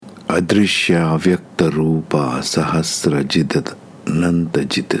Adrishya Vyakta Rupa Sahasrajid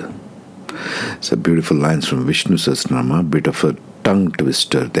Nantajid. It's a beautiful lines from Vishnu Sahasranama, bit of a tongue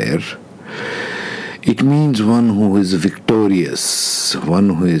twister there. It means one who is victorious, one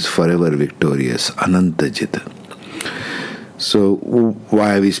who is forever victorious, Anantajit. So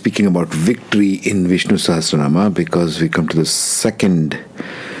why are we speaking about victory in Vishnu Sahasranama? Because we come to the second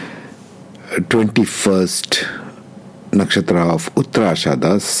 21st nakshatra of Uttara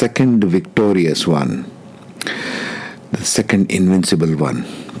Ashaada, second victorious one, the second invincible one.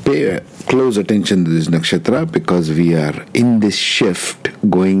 Pay close attention to this nakshatra because we are in this shift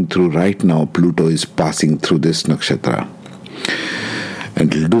going through right now. Pluto is passing through this nakshatra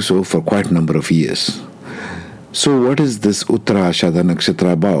and it will do so for quite a number of years. So what is this Uttara Ashaada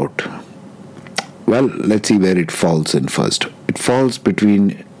Nakshatra about? Well, let's see where it falls in first. It falls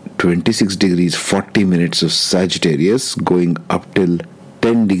between 26 degrees 40 minutes of Sagittarius going up till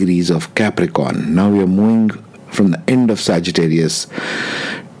 10 degrees of Capricorn. Now we are moving from the end of Sagittarius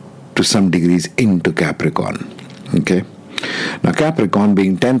to some degrees into Capricorn. Okay. Now Capricorn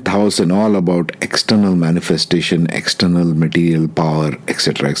being 10th house and all about external manifestation, external material power,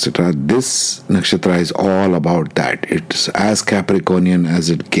 etc., etc. This nakshatra is all about that. It's as Capricornian as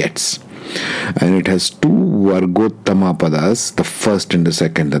it gets. And it has two Vargottama padas, the first and the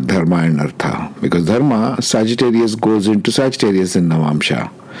second, the Dharma and Artha. Because Dharma, Sagittarius goes into Sagittarius in Navamsha.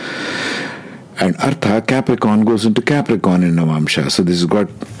 And Artha, Capricorn, goes into Capricorn in Navamsha. So this has got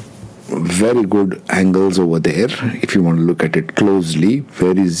very good angles over there. If you want to look at it closely,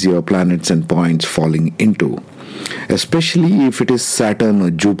 where is your planets and points falling into? Especially if it is Saturn or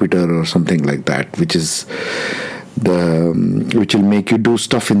Jupiter or something like that, which will make you do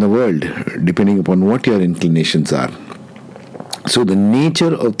stuff in the world depending upon what your inclinations are. So the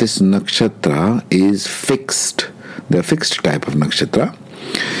nature of this nakshatra is fixed. They're fixed type of nakshatra,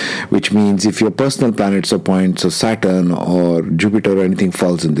 which means if your personal planets or points or Saturn or Jupiter or anything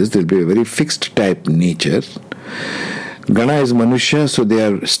falls in this, there'll be a very fixed type nature. Gana is Manusha, so they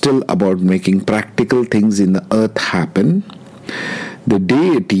are still about making practical things in the earth happen. The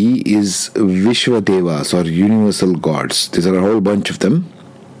deity is Vishwadevas or universal gods. These are a whole bunch of them.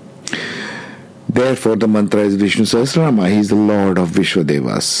 Therefore, the mantra is Vishnu Sahasranama. He is the Lord of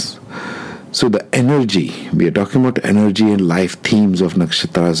Vishwadevas. So the energy, we are talking about energy and life themes of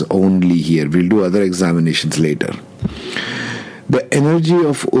nakshatras only here. We'll do other examinations later. The energy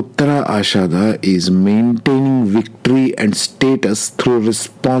of Uttara Ashaada is maintaining victory and status through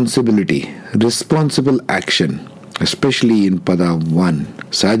responsibility, responsible action. Especially in Pada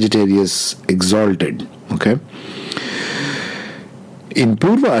 1, Sagittarius exalted. Okay. In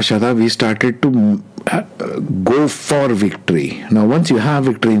Purva Ashaada, we started to go for victory. Now, once you have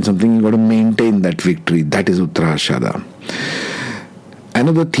victory in something, you've got to maintain that victory. That is Uttara Ashaada.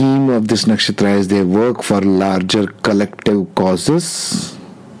 Another theme of this nakshatra is they work for larger collective causes.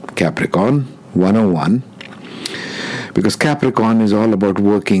 Capricorn 101. Because Capricorn is all about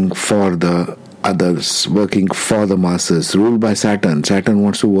working for the others, working for the masses, ruled by Saturn. Saturn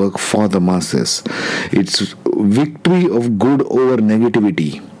wants to work for the masses. It's victory of good over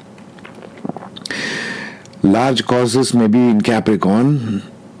negativity. Large causes may be in Capricorn,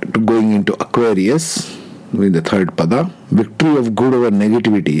 going into Aquarius with the third pada. Victory of good over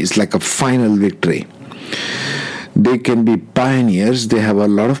negativity is like a final victory. They can be pioneers. They have a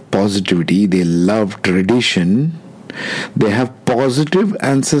lot of positivity. They love tradition. They have positive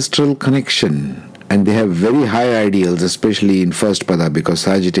ancestral connection and they have very high ideals, especially in first pada because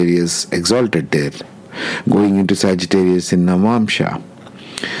Sagittarius exalted there, going into Sagittarius in Navamsha.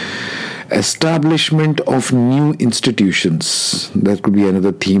 Establishment of new institutions, that could be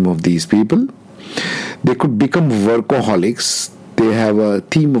another theme of these people. They could become workaholics. They have a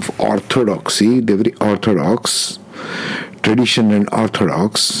theme of orthodoxy. They're very orthodox, tradition and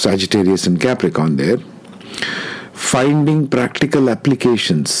orthodox, Sagittarius and Capricorn there. Finding practical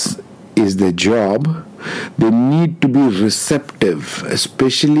applications is their job. They need to be receptive,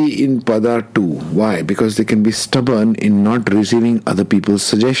 especially in Pada 2. Why? Because they can be stubborn in not receiving other people's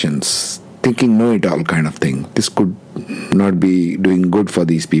suggestions, thinking know-it-all kind of thing. This could not be doing good for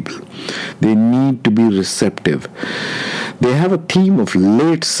these people. They need to be receptive. They have a theme of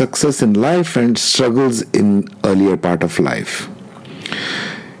late success in life and struggles in earlier part of life.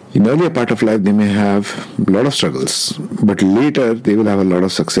 In earlier part of life, they may have a lot of struggles, but later they will have a lot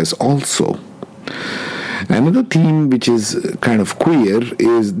of success also. Another theme which is kind of queer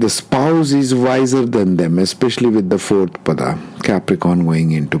is the spouse is wiser than them, especially with the fourth pada, Capricorn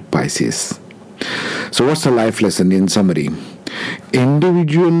going into Pisces. So what's the life lesson in summary?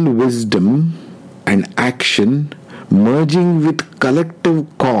 Individual wisdom and action Merging with collective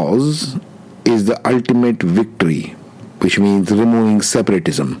cause is the ultimate victory, which means removing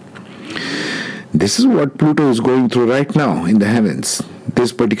separatism. This is what Pluto is going through right now in the heavens,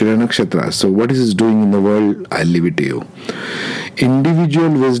 this particular nakshatra. So what is it doing in the world? I'll leave it to you. Individual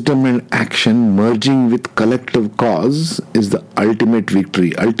wisdom and action merging with collective cause is the ultimate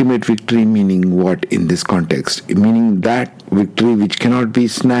victory. Ultimate victory meaning what in this context? Meaning that victory which cannot be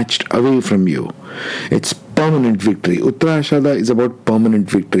snatched away from you. It's permanent victory. Uttara Ashaada is about permanent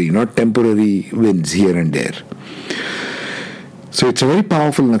victory, not temporary wins here and there. So it's a very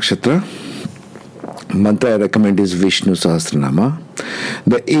powerful nakshatra. Mantra I recommend is Vishnu Sahasranama.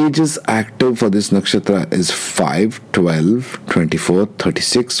 The ages active for this nakshatra is 5, 12, 24,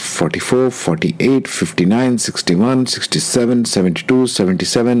 36, 44, 48, 59, 61, 67, 72,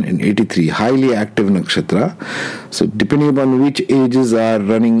 77 and 83. Highly active nakshatra. So depending upon which ages are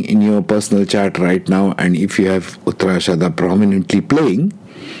running in your personal chart right now, and if you have Uttara Ashaada prominently playing,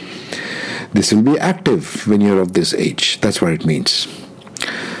 this will be active when you're of this age. That's what it means.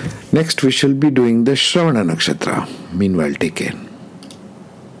 Next we shall be doing the Shravana Nakshatra. Meanwhile, take care.